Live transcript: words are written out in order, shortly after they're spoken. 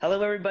Hello,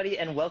 everybody,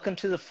 and welcome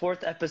to the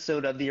fourth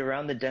episode of the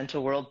Around the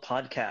Dental World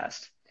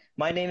podcast.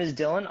 My name is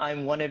Dylan.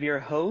 I'm one of your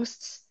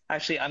hosts.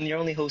 Actually, I'm the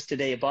only host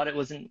today.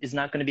 Abadat is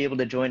not going to be able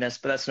to join us,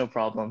 but that's no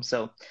problem.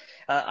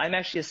 I'm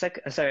actually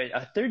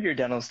a third-year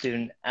dental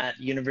student at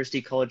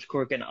University College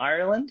Cork in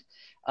Ireland.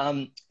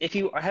 If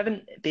you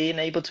haven't been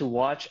able to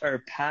watch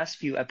our past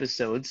few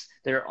episodes,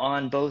 they're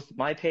on both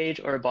my page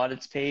or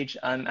Abadat's page.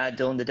 I'm at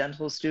Dylan the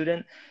Dental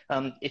Student.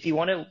 If you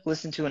want to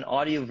listen to an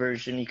audio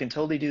version, you can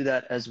totally do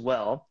that as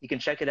well. You can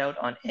check it out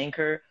on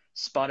Anchor,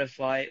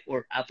 Spotify,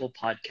 or Apple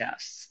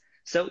Podcasts.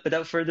 So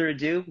without further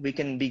ado, we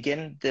can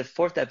begin the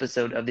fourth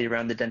episode of the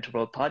Around the Dental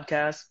World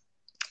podcast.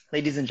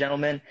 Ladies and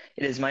gentlemen,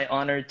 it is my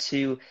honor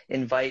to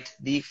invite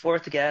the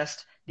fourth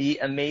guest, the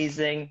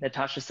amazing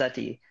Natasha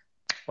Satti.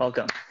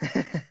 Welcome.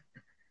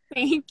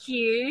 Thank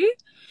you.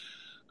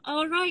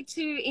 All right,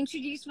 to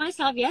introduce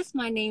myself, yes,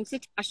 my name's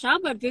Natasha,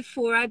 but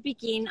before I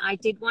begin, I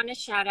did want to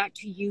shout out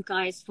to you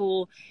guys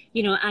for,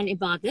 and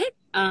Ibadat,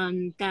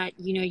 that,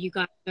 you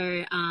guys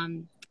are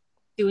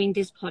doing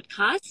this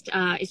podcast,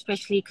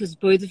 especially because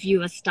both of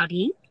you are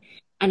studying,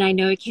 and I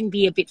know it can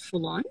be a bit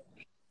full on.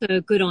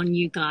 So good on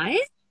you guys,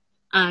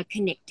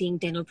 connecting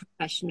dental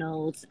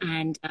professionals,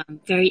 and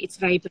it's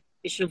very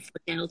beneficial for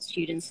dental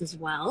students as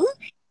well.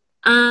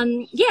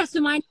 So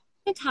my name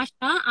is Natasha.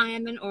 I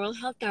am an oral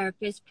health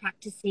therapist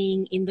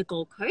practicing in the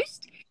Gold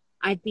Coast.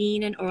 I've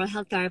been an oral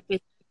health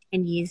therapist for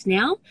 10 years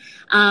now.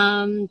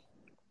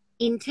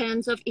 In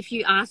terms of if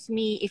you ask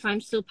me if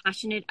I'm still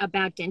passionate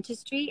about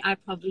dentistry, I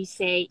probably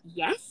say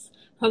yes,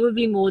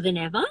 probably more than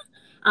ever.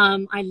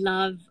 I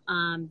love,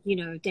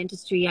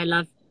 dentistry. I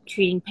love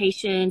treating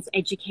patients,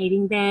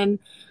 educating them,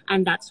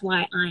 and that's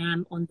why I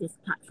am on this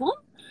platform.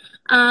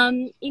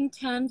 In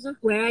terms of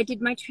where I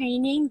did my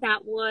training,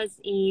 that was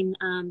in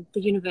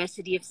the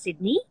University of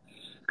Sydney.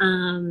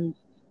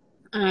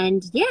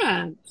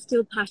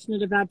 Still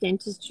passionate about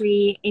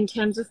dentistry. In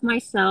terms of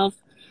myself,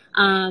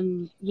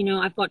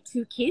 I've got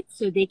 2 kids,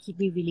 so they keep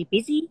me really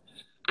busy.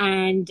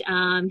 And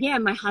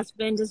my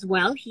husband as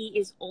well, he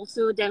is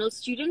also a dental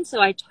student,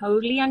 so I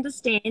totally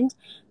understand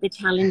the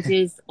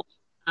challenges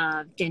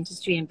of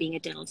dentistry and being a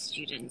dental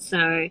student.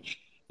 So,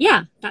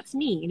 yeah, that's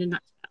me in a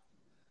nutshell.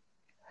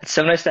 It's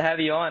so nice to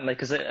have you on,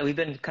 because we've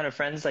been kind of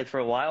friends for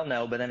a while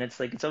now, but then it's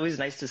always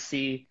nice to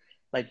see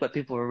what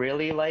people are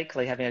really like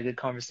having a good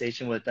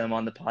conversation with them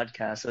on the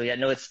podcast. So yeah,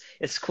 no,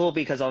 it's cool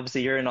because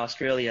obviously you're in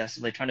Australia,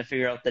 so trying to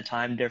figure out the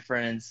time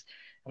difference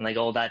and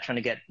all that, trying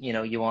to get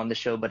you on the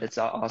show, but it's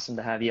awesome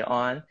to have you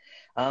on.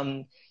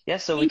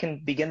 So we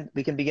can begin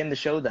the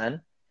show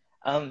then.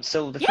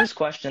 So the first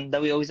question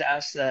that we always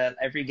ask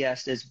every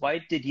guest is,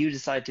 why did you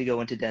decide to go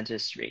into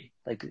dentistry?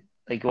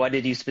 Why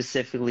did you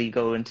specifically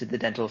go into the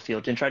dental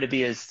field, and try to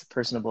be as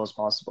personable as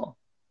possible?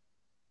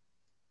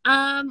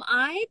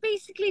 I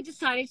basically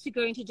decided to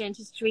go into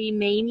dentistry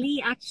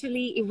mainly,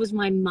 actually, it was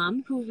my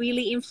mum who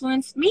really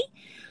influenced me.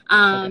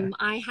 Okay.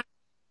 I had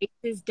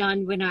braces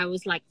done when I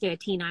was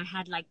 13. I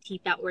had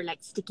teeth that were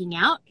sticking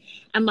out,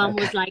 and mum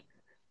was like,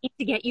 need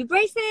to get you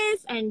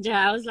braces, and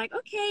I was like,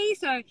 okay.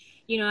 So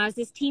as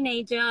this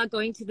teenager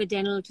going to the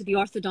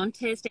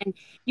orthodontist, and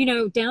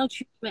dental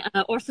treatment,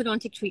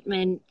 orthodontic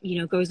treatment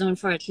goes on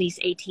for at least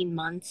 18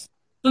 months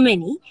for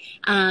many.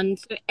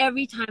 So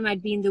every time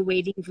I'd be in the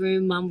waiting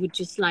room, mom would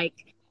just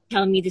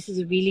tell me this is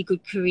a really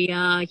good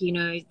career,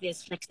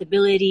 there's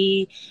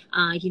flexibility,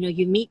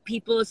 you meet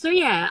people. So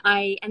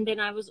and then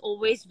I was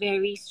always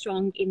very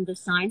strong in the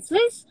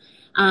sciences.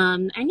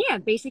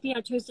 Basically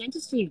I chose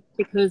dentistry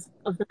because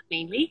of that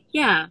mainly.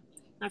 Yeah,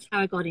 that's how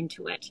I got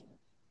into it.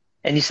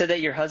 And you said that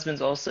your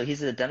husband's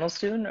he's a dental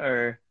student,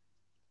 or?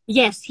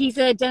 Yes, he's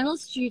a dental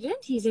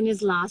student. He's in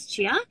his last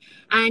year.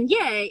 And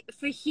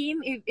for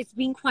him, it's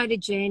been quite a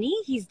journey.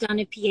 He's done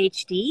a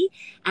PhD,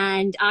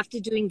 and after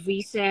doing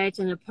research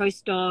and a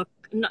postdoc,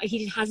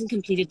 he hasn't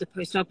completed the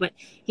postdoc, but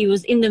he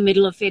was in the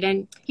middle of it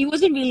and he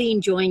wasn't really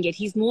enjoying it.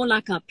 He's more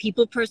like a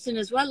people person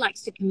as well,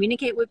 likes to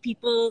communicate with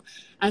people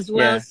as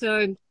well. Yeah.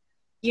 So,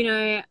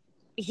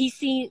 he's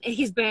seen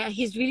his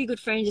really good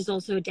friend is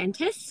also a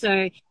dentist.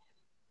 So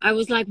I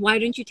was like, why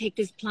don't you take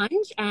this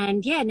plunge?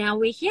 And now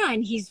we're here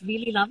and he's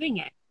really loving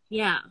it.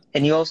 Yeah.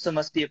 And you also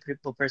must be a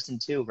people person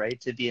too,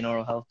 right? To be an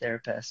oral health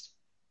therapist.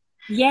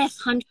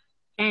 Yes, 100%.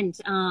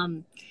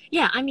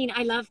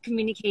 I love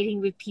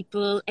communicating with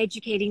people,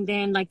 educating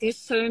them. There's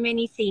so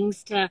many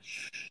things to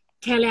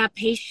tell our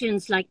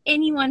patients.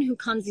 Anyone who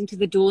comes into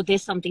the door,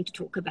 there's something to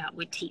talk about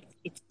with teeth.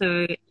 It's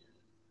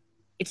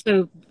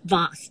so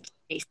vast,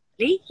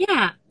 basically.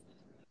 Yeah.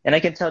 And I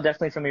can tell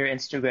definitely from your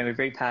Instagram, you're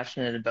very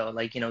passionate about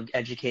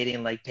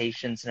educating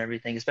patients and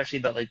everything, especially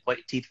about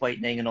teeth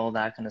whitening and all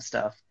that kind of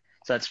stuff.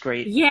 So that's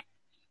great. Yeah,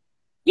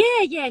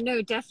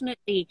 no,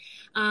 definitely.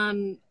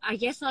 I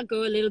guess I'll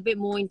go a little bit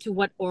more into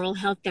what oral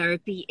health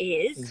therapy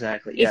is.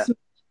 Exactly. Yeah.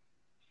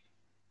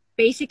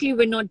 Basically,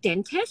 we're not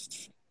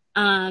dentists.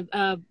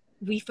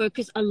 We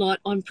focus a lot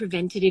on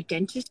preventative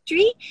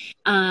dentistry.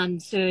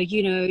 It's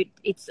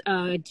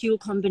a dual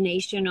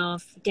combination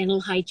of dental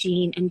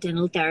hygiene and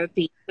dental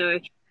therapy. So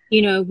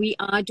You know, we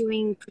are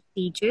doing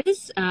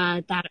procedures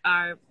that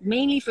are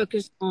mainly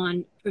focused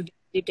on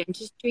preventative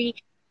dentistry.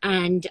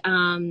 And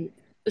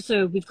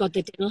so we've got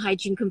the dental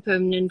hygiene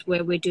component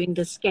where we're doing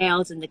the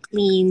scales and the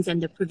cleans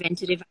and the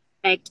preventative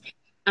aspect.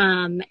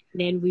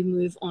 Then we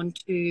move on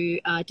to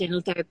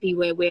dental therapy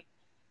where we're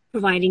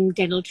providing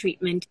dental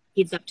treatment to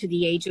kids up to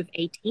the age of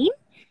 18.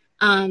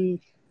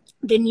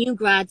 The new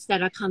grads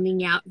that are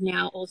coming out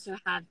now also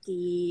have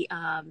the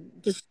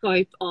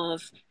scope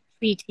of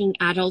treating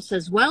adults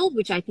as well,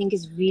 which I think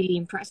is really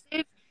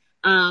impressive.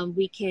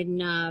 We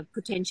can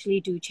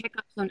potentially do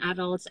checkups on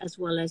adults as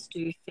well as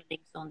do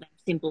fillings on them,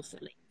 simple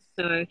fillings.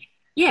 So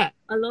yeah,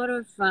 a lot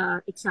of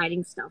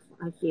exciting stuff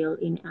I feel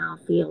in our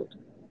field.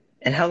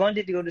 And how long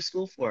did you go to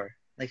school for?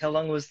 Like, how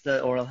long was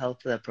the oral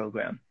health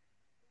program?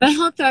 But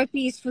health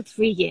therapy is for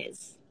 3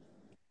 years.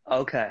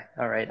 Okay.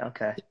 All right.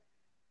 Okay.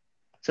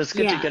 So it's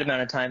good, a good Yeah.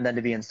 amount of time then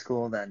to be in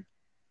school then.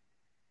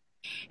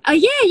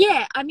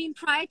 Yeah. I mean,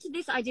 prior to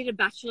this, I did a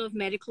Bachelor of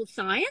Medical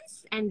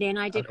Science and then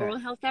I did Okay. oral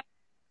health therapy.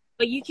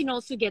 But you can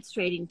also get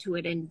straight into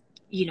it and,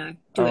 do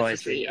Oh, it I for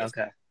three see. years.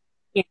 Okay.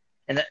 Yeah.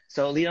 And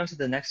so I'll lead on to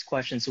the next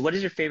question. So what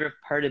is your favorite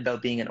part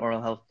about being an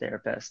oral health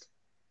therapist?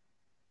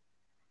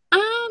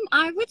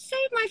 I would say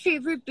my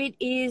favorite bit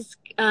is,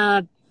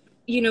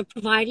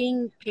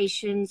 providing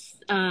patients,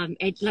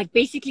 like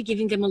basically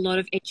giving them a lot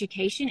of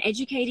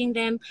educating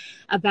them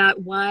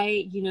about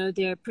why,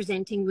 they're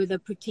presenting with a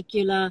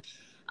particular,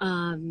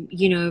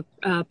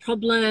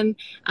 problem,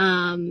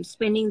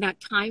 spending that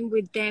time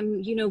with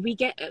them. We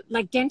get,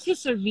 like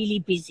dentists are really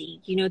busy,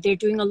 they're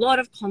doing a lot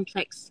of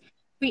complex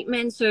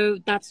treatment. So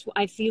that's,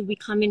 I feel we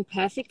come in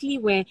perfectly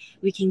where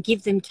we can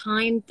give them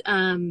time.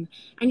 And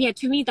yeah,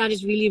 to me, that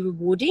is really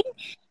rewarding.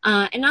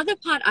 Another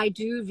part I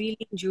do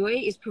really enjoy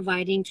is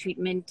providing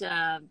treatment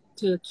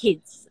to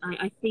kids.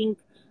 I think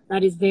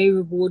that is very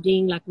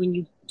rewarding. Like when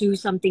you do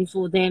something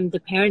for them, the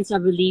parents are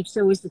relieved,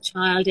 so is the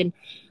child. And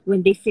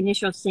when they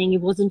finish off saying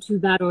it wasn't too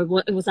bad or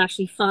it was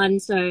actually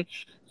fun. So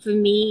for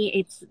me,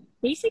 it's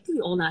basically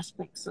all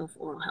aspects of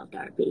oral health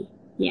therapy.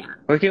 Yeah.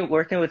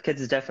 Working with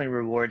kids is definitely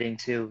rewarding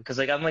too, because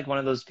like I'm like one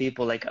of those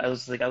people. I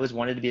always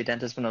wanted to be a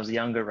dentist when I was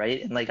younger,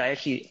 right? And like I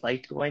actually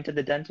liked going to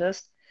the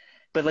dentist,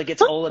 but like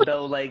it's all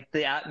about like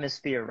the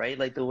atmosphere, right?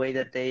 Like the way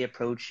that they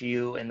approach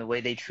you and the way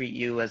they treat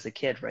you as a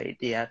kid, right?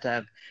 You have to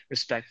have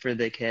respect for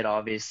the kid,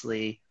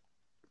 obviously.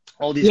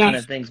 All these kind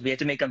of Yes. things. We have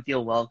to make them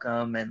feel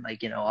welcome and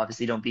like,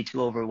 obviously don't be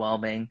too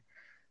overwhelming.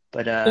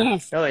 But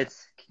Yes. no,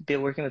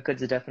 working with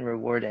kids is definitely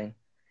rewarding.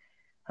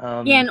 Yeah,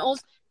 Um, and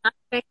also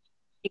aspect,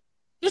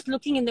 just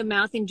looking in the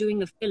mouth and doing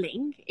the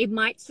filling, it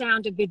might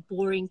sound a bit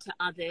boring to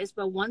others,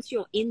 but once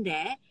you're in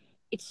there,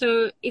 it's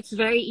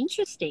very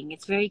interesting.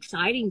 It's very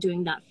exciting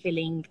doing that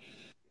filling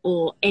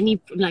or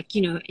any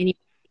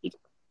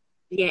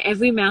yeah,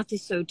 every mouth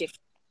is so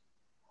different.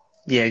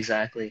 yeah,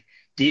 exactly.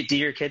 Do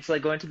your kids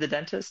like going to the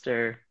dentist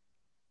or?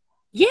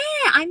 Yeah,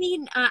 I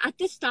mean, at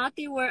the start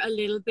they were a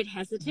little bit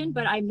hesitant,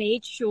 but I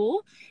made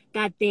sure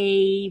that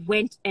they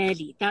went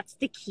early. That's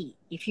the key.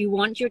 If you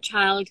want your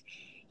child,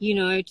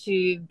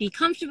 to be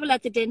comfortable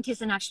at the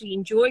dentist and actually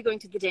enjoy going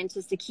to the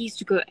dentist, the key is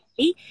to go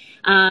early.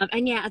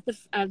 And yeah, at the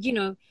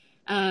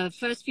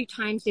first few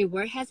times they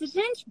were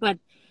hesitant, but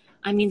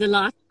I mean, the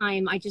last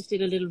time I just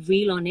did a little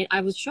reel on it,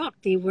 I was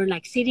shocked. They were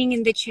like sitting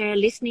in the chair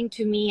listening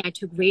to me. I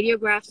took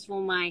radiographs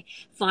for my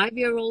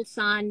 5-year-old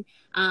son.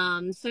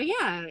 So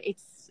yeah,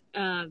 it's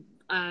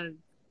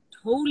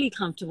totally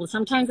comfortable.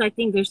 Sometimes I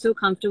think they're so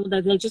comfortable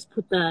that they'll just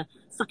put the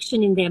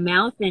suction in their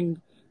mouth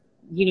and,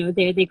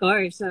 there they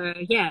go. So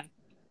yeah,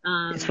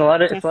 It's a lot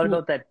definitely.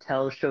 about that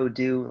tell, show,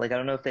 do. Like I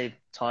don't know if they've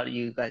taught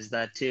you guys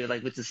that too.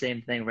 Like it's the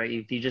same thing, right?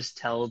 If you just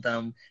tell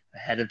them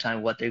ahead of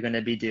time what they're going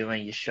to be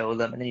doing, you show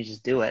them, and then you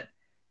just do it.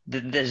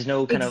 There's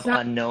no kind of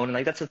Exactly. unknown.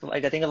 Like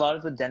like I think a lot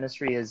of the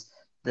dentistry is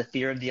the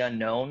fear of the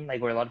unknown,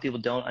 like where a lot of people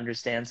don't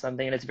understand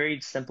something, and it's very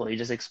simple. You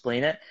just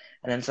explain it,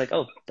 and then it's like,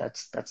 oh,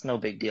 that's no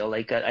big deal.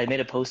 Like I made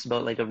a post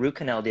about like a root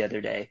canal the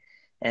other day,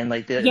 and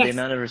like the Yes.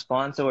 amount of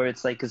response, or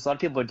it's like because a lot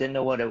of people didn't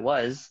know what it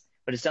was,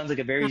 but it sounds like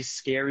a very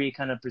scary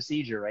kind of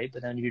procedure, right?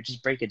 But then you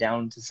just break it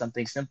down to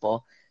something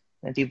simple,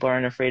 and people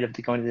aren't afraid of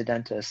going to the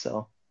dentist.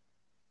 So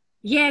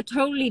Yeah,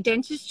 totally.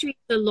 Dentistry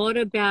is a lot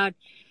about,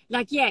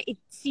 like, yeah, it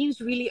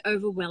seems really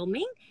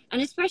overwhelming.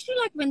 And especially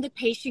like when the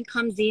patient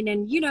comes in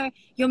and,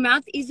 your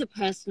mouth is a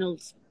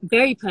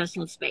very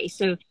personal space.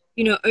 So,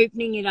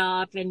 opening it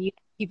up and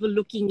people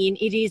looking in,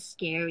 it is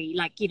scary,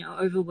 like,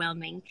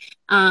 overwhelming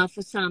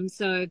for some.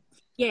 So,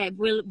 yeah,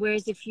 well,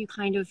 whereas if you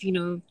kind of,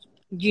 do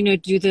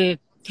the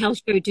tell,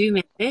 show, do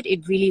method,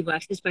 it really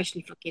works,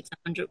 especially for kids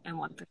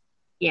 101%.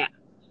 Yeah.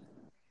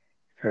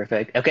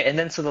 perfect. Okay, and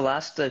then so the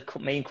last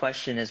main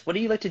question is, what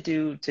do you like to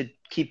do to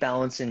keep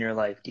balance in your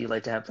life? Do you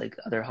like to have like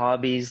other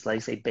hobbies,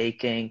 like say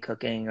baking,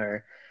 cooking,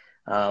 or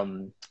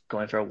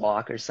going for a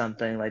walk or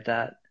something like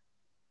that?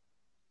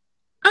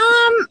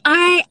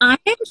 I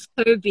am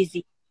so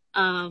busy,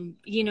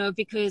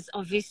 because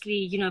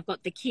obviously, I've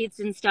got the kids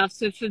and stuff.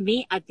 So for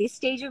me, at this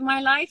stage of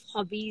my life,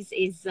 hobbies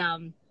is, Yeah.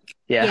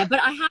 yeah. But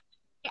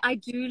I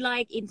do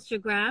like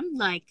Instagram.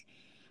 Like,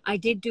 I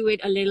did do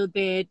it a little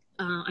bit.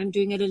 I'm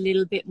doing it a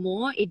little bit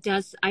more.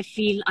 I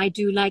feel I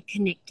do like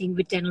connecting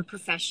with dental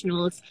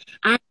professionals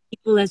and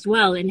people as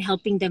well and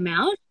helping them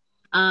out.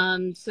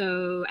 And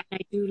I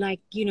do like,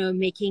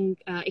 making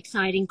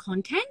exciting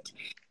content.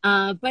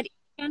 But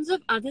in terms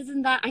of other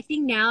than that, I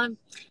think now,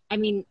 I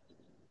mean,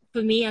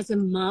 for me as a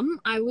mum,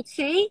 I would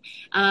say,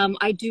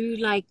 I do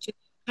like just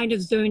kind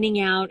of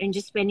zoning out and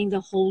just spending the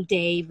whole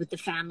day with the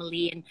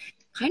family and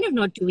kind of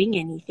not doing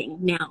anything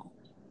now.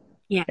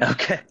 Yeah,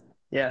 Okay.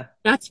 Yeah.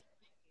 that's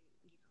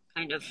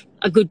kind of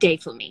a good day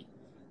for me.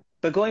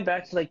 But going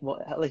back to like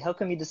like how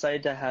come you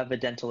decided to have a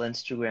dental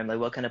Instagram? Like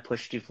what kind of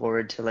pushed you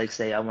forward to like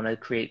say I want to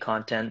create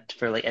content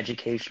for like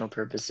educational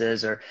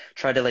purposes or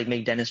try to like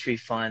make dentistry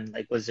fun?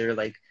 Like was there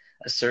like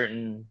a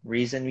certain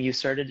reason you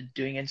started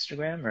doing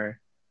Instagram or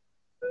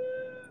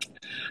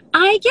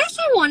I guess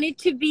I wanted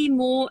to be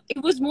more,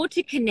 it was more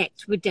to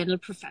connect with dental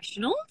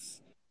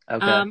professionals.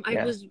 okay, I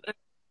yeah. was,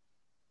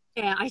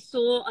 yeah, I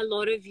saw a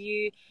lot of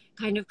you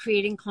kind of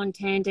creating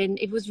content and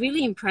it was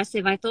really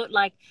impressive. I thought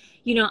like,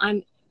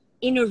 I'm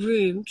in a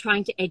room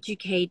trying to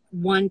educate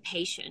one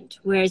patient,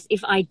 whereas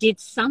if I did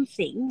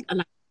something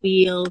like a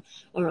reel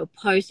or a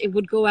post, it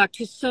would go out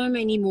to so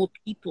many more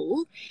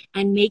people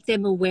and make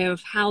them aware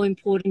of how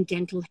important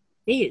dental health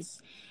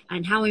is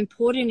and how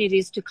important it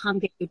is to come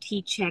get your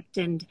teeth checked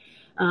and,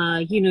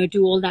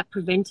 do all that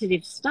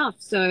preventative stuff.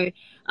 So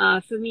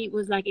for me, it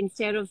was like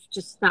instead of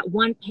just that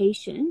one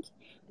patient,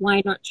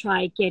 why not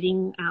try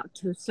getting out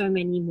to so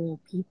many more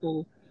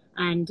people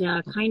and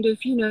kind of,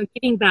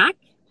 giving back,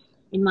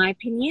 in my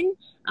opinion,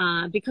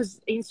 because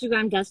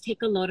Instagram does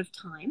take a lot of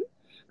time.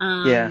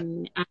 Yeah.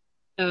 And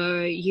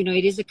so,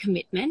 it is a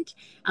commitment.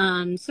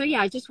 So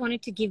yeah, I just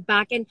wanted to give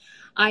back and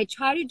I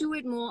try to do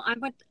it more.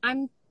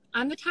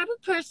 I'm the type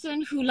of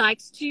person who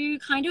likes to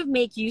kind of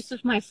make use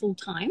of my full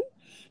time.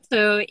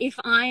 So if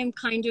I'm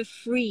kind of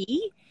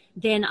free,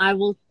 then I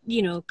will,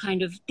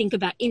 kind of think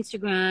about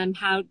Instagram.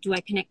 How do I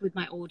connect with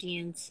my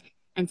audience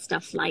and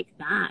stuff like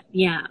that?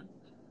 Yeah.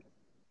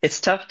 It's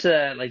tough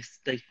to like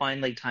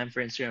find like time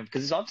for Instagram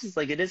because it's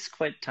obviously like it is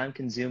quite time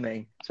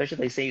consuming,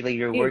 especially like say like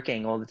you're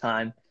working all the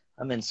time.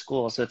 I'm in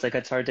school, so it's like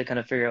it's hard to kind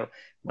of figure out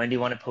when do you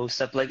want to post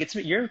stuff. Like it's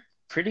you're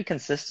pretty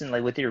consistent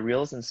like with your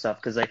reels and stuff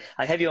because like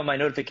I have you on my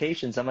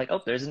notifications. I'm like,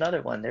 oh, there's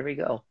another one. There we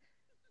go.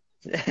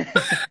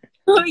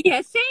 Oh,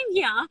 yeah, same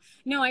here.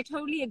 No, I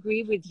totally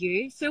agree with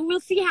you. So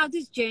we'll see how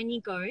this journey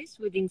goes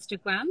with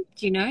Instagram,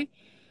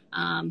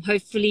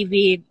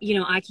 hopefully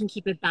I can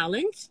keep it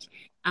balanced,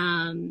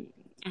 um,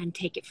 and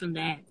take it from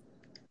there.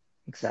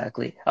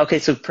 Exactly. Okay,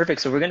 so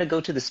perfect. So we're gonna go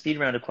to the speed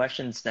round of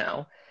questions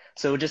now.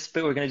 So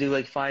we're gonna do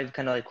like five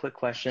kind of like quick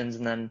questions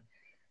and then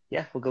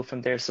yeah, we'll go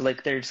from there. So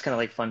like they're just kind of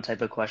like fun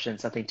type of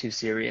questions, nothing too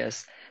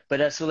serious.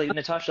 But so like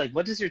Natasha, like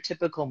what is your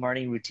typical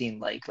morning routine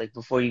like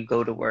before you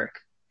go to work?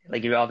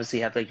 Like you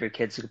obviously have like your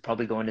kids who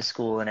probably going to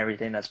school and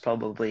everything. That's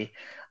probably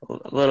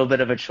a little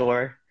bit of a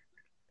chore.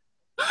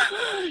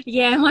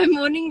 Yeah, my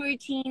morning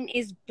routine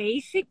is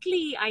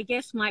basically, I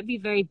guess, might be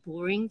very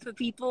boring for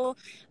people,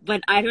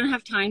 but I don't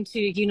have time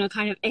to,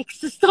 kind of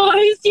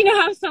exercise. You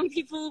know how some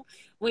people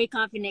wake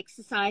up and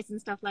exercise and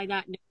stuff like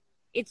that. No,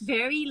 it's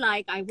very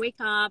like I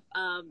wake up,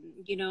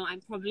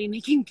 I'm probably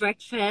making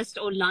breakfast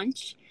or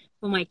lunch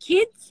for my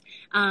kids.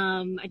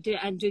 I'm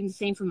doing the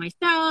same for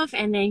myself,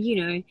 and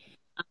then,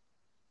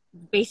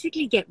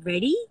 basically get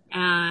ready,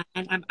 and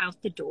I'm out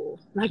the door.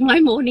 Like my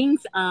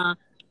mornings are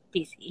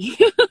busy.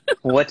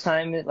 What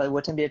time do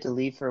you have to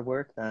leave for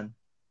work then?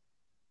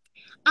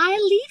 I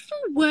leave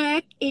for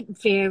work, it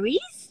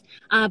varies,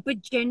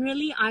 but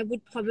generally I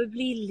would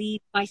probably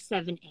leave by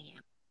 7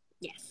 a.m.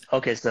 Yes.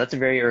 Okay, so that's a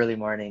very early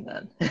morning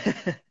then.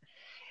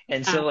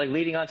 And Uh, so like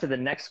leading on to the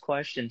next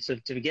question, so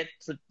to get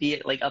to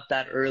be like up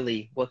that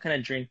early, what kind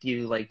of drink do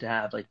you like to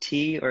have? Like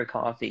tea or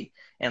coffee?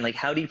 And like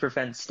how do you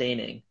prevent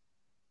staining?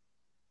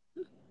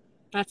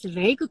 that's a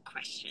very good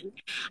question.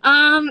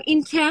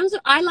 In terms of,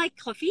 I like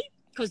coffee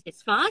because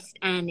it's fast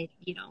and it,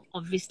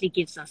 obviously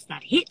gives us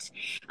that hit.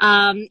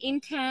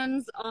 In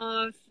terms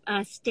of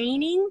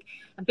staining,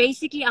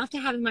 basically after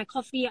having my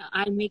coffee,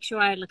 I'll make sure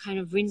I kind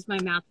of rinse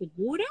my mouth with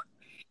water.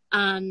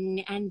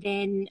 And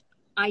then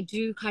I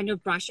do kind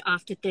of brush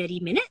after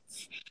 30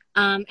 minutes.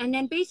 And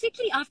then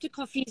basically after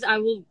coffees, I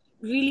will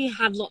really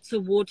have lots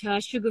of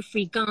water,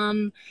 sugar-free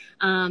gum,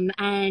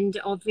 and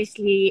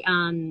obviously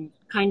I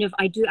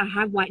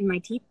have whitened my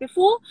teeth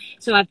before,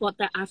 so I've got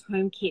the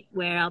at-home kit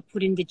where I'll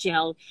put in the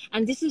gel,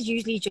 and this is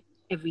usually just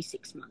every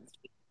 6 months.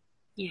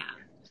 Yeah,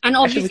 and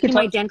Actually, obviously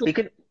my dental,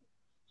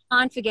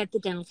 can't forget the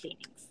dental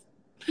cleanings.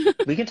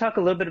 we can talk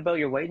a little bit about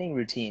your whitening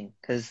routine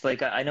because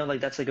like I know like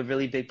that's like a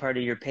really big part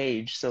of your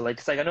page. So like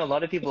it's like I know a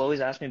lot of people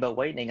always ask me about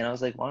whitening and I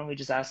was like, why don't we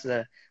just ask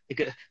the like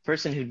a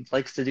person who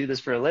likes to do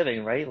this for a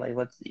living, right? Like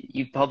let's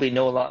you probably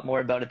know a lot more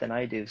about it than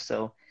I do.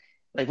 So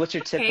like what's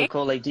your Okay.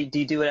 typical like do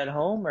you do it at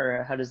home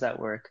or how does that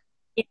work?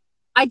 Yeah.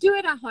 I do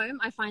it at home.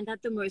 I find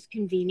that the most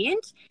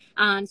convenient.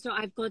 So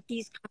I've got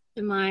these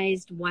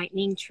customized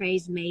whitening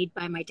trays made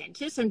by my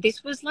dentist, and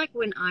this was like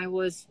when I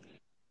was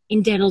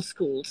in dental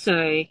school.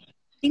 So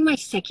think my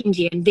second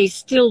year, and they're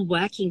still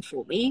working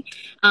for me.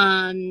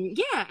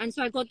 Yeah, and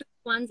so I got the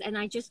ones, and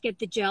I just get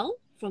the gel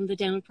from the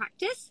dental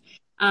practice,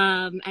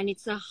 and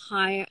it's a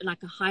high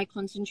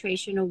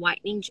concentration of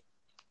whitening gel.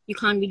 You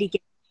can't really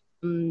get,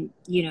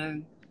 you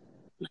know,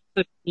 like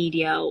social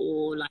media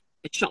or like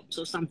the shops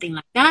or something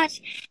like that.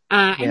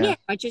 And Yeah.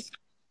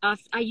 yeah,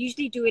 I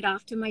usually do it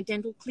after my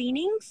dental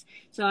cleanings.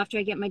 So after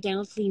I get my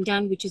dental clean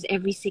done, which is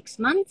every 6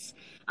 months,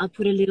 I'll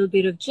put a little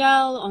bit of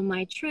gel on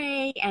my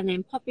tray and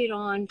then pop it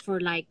on for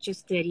like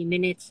just 30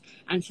 minutes.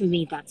 And for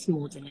me, that's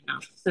more than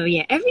enough. So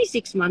yeah, every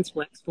 6 months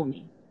works for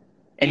me.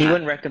 And you Yeah.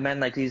 wouldn't recommend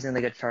like using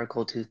like a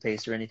charcoal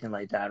toothpaste or anything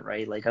like that,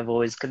 right? Like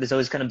there's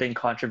always kind of been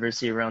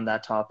controversy around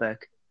that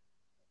topic.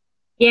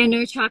 Yeah,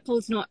 no,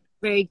 charcoal's not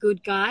very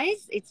good,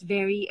 guys. It's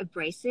very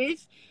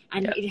abrasive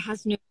and Yeah. it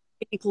has no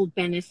clinical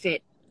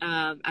benefit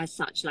as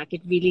such. Like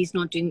it really is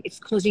not doing, it's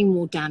causing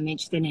more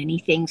damage than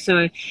anything.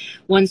 So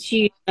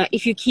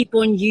if you keep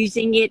on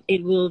using it,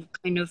 it will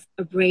kind of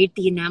abrade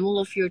the enamel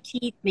of your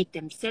teeth, make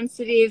them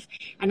sensitive,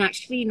 and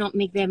actually not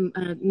make them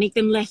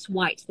less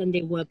white than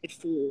they were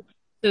before.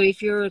 So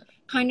if you're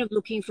kind of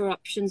looking for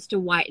options to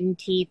whiten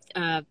teeth,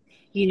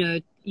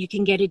 you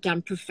can get it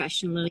done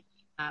professionally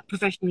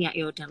at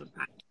your dental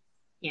practice.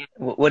 Yeah.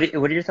 What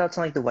are your thoughts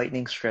on like the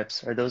whitening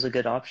strips? Are those a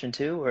good option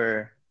too,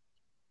 or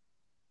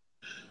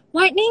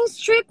Whitening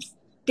strips,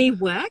 they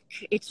work.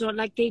 It's not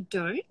like they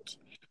don't.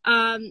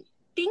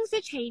 Things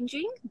are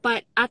changing,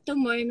 but at the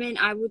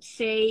moment, I would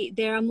say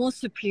there are more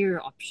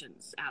superior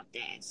options out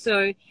there.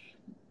 So,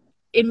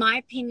 in my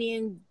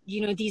opinion,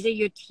 these are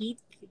your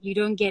teeth. You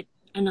don't get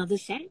another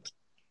set.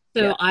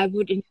 yeah, So, I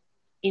would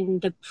in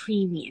the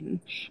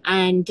premium.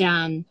 And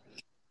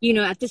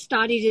at the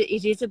start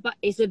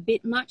is a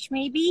bit much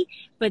maybe,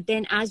 but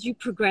then as you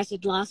progress,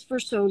 it lasts for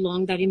so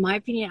long that in my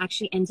opinion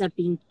actually ends up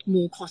being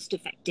more cost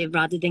effective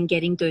rather than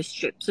getting those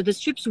strips. So the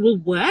strips will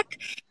work,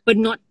 but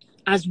not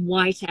as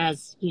white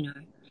as,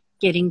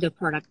 getting the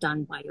product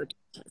done by your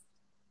dentist.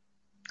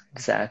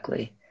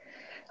 exactly.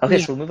 Okay,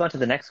 Yeah. so we'll move on to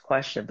the next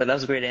question. But that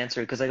was a great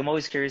answer because like I'm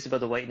always curious about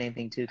the whitening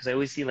thing too because I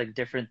always see like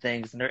different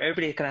things and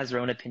everybody kind of has their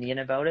own opinion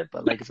about it.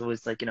 But Yeah. like it's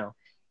always like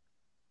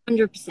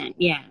 100%.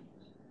 Yeah.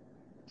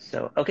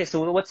 So okay,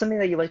 so what's something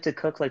that you like to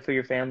cook like for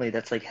your family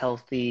that's like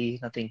healthy,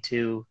 nothing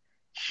too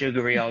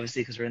sugary,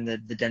 obviously, because we're in the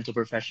dental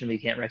profession, we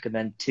can't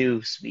recommend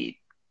too sweet.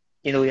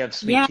 We have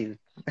sweet Yeah. tooth.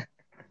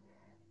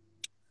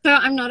 So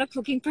I'm not a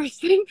cooking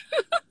person.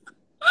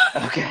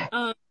 Okay.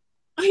 um,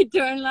 I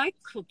don't like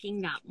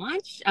cooking that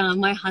much.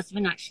 My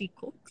husband actually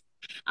cooks.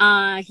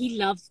 He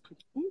loves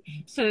cooking.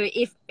 So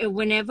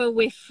whenever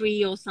we're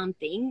free or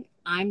something,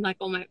 I'm like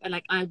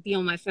I'll be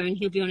on my phone,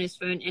 he'll be on his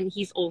phone, and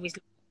he's always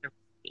like,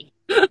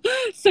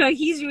 so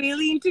he's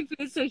really into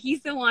food. So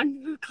he's the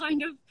one who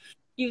kind of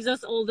gives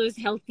us all those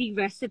healthy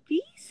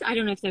recipes. I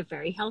don't know if they're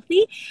very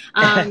healthy.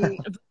 But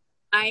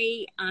I'm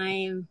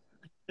a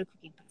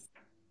cooking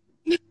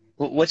person.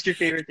 What's your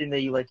favorite thing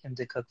that you like him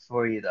to cook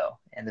for you though,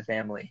 and the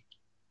family?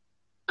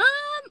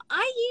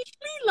 I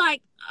usually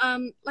like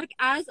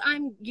as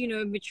I'm,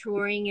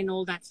 maturing and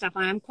all that stuff,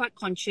 I am quite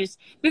conscious.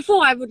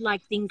 Before I would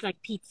like things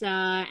like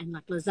pizza and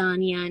like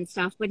lasagna and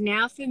stuff, but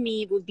now for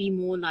me it would be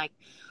more like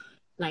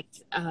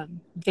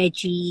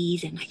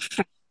veggies and like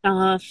fresh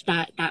stuff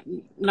that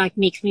like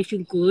makes me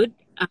feel good.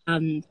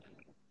 So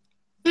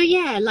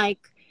yeah, like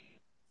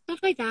stuff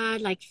like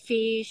that, like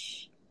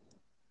fish,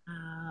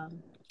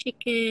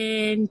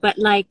 chicken, but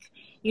like,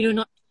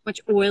 not too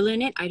much oil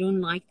in it. I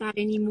don't like that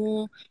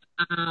anymore.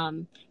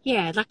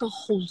 Yeah, like a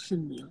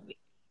wholesome meal.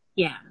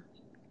 Yeah.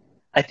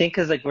 I think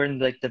because like we're in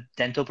like the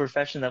dental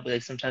profession that we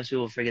like sometimes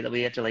people forget that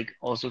we have to like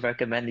also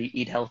recommend you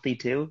eat healthy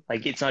too.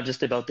 Like it's not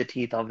just about the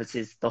teeth,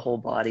 obviously it's the whole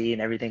body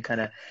and everything kind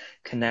of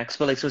connects.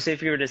 But like so say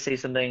if you were to say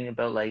something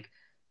about like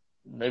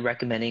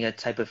recommending a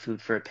type of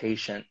food for a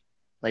patient,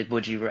 like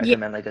would you Yeah.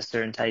 recommend like a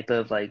certain type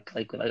of like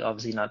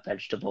obviously not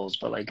vegetables,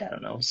 but like I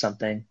don't know,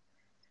 something.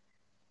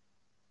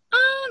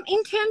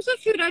 In terms of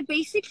food, I'd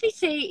basically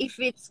say if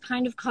it's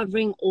kind of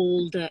covering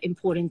all the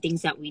important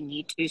things that we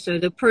need to. So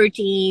the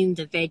protein,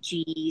 the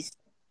veggies,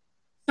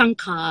 some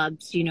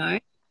carbs,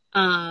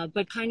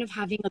 but kind of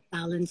having a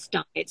balanced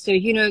diet. So,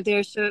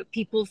 there's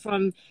people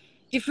from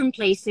different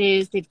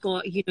places. They've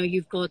got,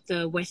 you've got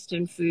the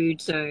Western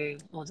food,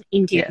 or the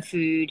Indian Yeah.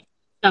 food,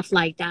 stuff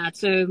like that.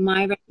 So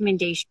my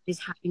recommendation is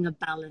having a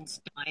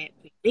balanced diet,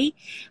 really.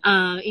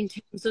 In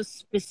terms of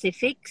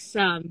specifics,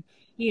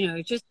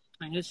 just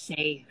kind of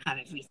say have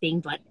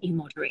everything, but in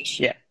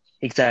moderation. Yeah,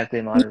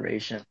 exactly,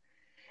 moderation.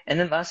 And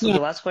then Yeah.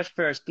 the last question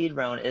for our speed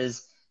round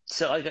is,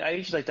 so like, I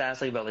usually like to ask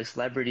like about like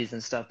celebrities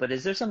and stuff, but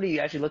is there somebody you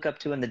actually look up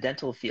to in the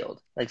dental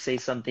field? Like say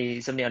somebody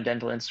on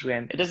dental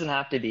Instagram. It doesn't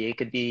have to be. It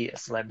could be a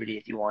celebrity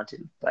if you want to,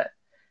 but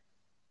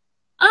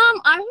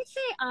I would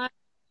say I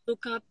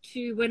look up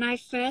to when I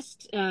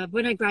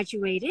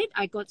graduated,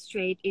 I got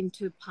straight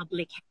into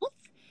public health.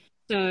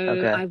 So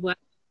okay. I worked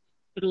in a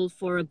hospital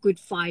for a good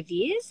 5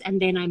 years,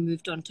 and then I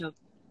moved on to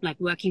like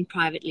working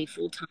privately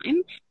full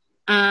time.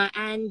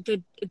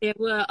 There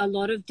were a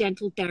lot of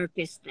dental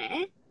therapists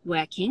there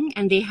working,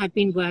 and they had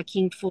been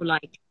working for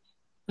like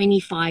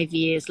 25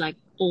 years, like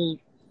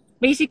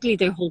basically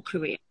their whole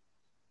career.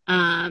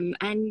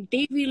 And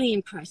they really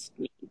impressed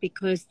me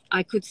because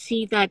I could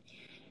see that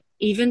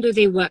even though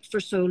they worked for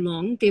so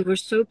long, they were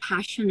so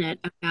passionate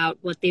about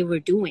what they were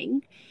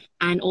doing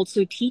and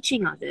also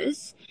teaching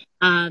others.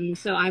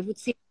 So I would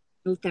say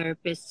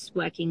therapists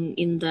working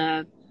in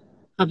the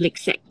public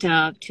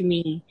sector, to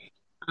me,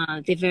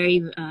 they're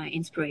very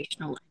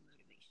inspirational and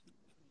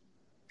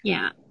motivational.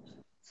 Yeah.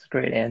 It's a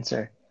great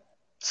answer.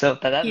 So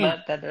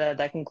Yeah.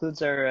 that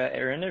concludes our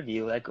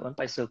interview. Like, it went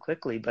by so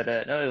quickly, but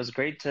no, it was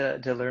great to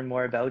learn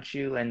more about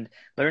you and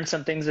learn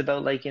some things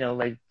about, like,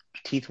 like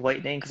teeth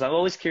whitening, because I'm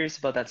always curious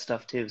about that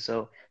stuff too.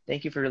 So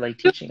thank you for like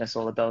teaching us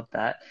all about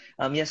that.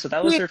 Yeah, so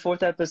that was Yeah. our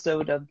fourth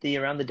episode of the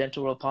Around the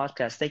Dental World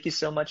podcast. Thank you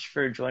so much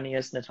for joining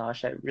us,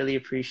 Natasha. I really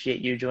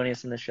appreciate you joining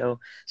us on the show.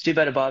 It's too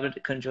bad Bob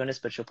couldn't join us,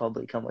 but she'll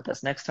probably come with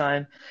us next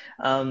time.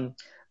 Um,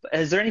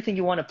 is there anything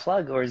you want to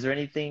plug, or is there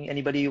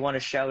anybody you want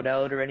to shout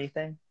out or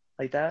anything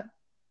like that?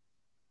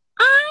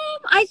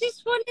 I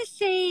just want to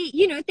say,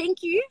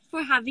 thank you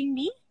for having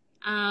me.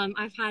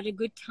 I've had a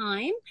good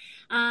time.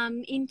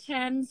 In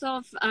terms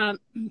of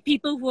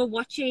people who are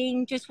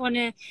watching, just want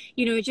to,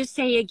 just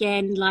say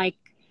again, like,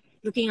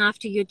 looking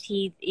after your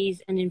teeth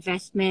is an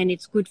investment.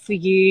 It's good for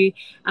you.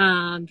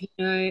 At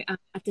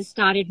the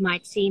start, it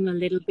might seem a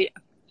little bit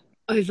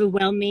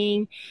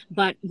overwhelming,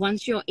 but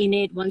once you're in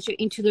it, once you're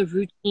into the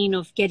routine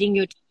of getting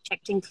your teeth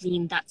checked and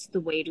clean, that's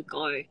the way to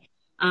go.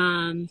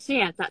 So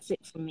yeah, that's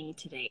it for me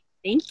today.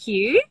 Thank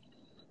you.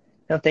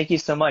 No, thank you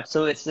so much.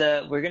 So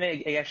we're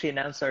gonna actually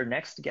announce our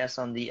next guest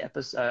on the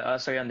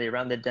episode, on the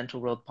Around the Dental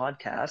World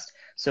podcast.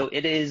 So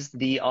it is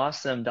the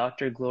awesome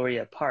Dr.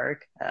 Gloria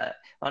Park.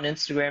 On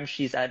Instagram,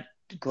 she's at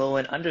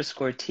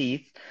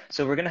glowin_teeth.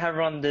 So we're gonna have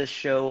her on this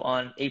show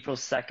on April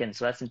 2nd.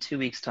 So that's in 2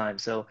 weeks' time.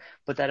 So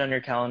put that on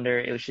your calendar.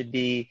 It should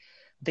be,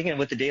 I'm thinking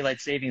with the daylight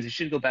savings, it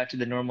should go back to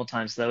the normal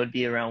time. So that would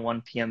be around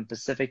 1 p.m.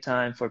 Pacific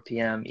time, 4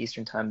 p.m.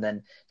 Eastern time,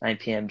 then 9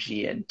 p.m.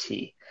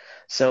 GMT.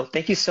 So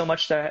thank you so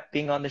much for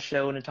being on the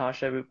show,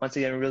 Natasha. Once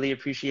again, I really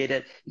appreciate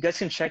it. You guys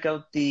can check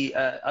out the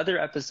other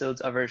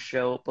episodes of our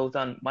show, both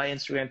on my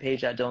Instagram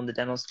page at Dylan the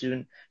Dental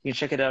Student. You can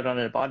check it out on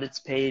Audit's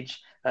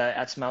page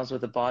at Smiles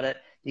with Audit.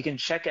 You can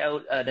check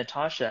out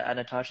Natasha at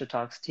Natasha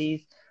Talks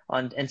Teeth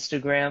on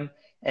Instagram.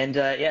 And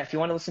yeah, if you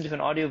want to listen to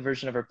an audio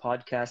version of our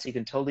podcast, you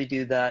can totally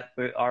do that.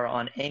 We are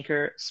on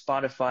Anchor,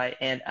 Spotify,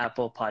 and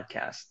Apple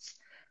Podcasts.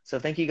 So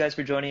thank you guys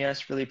for joining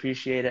us. Really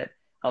appreciate it.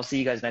 I'll see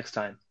you guys next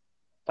time.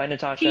 Bye,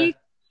 Natasha.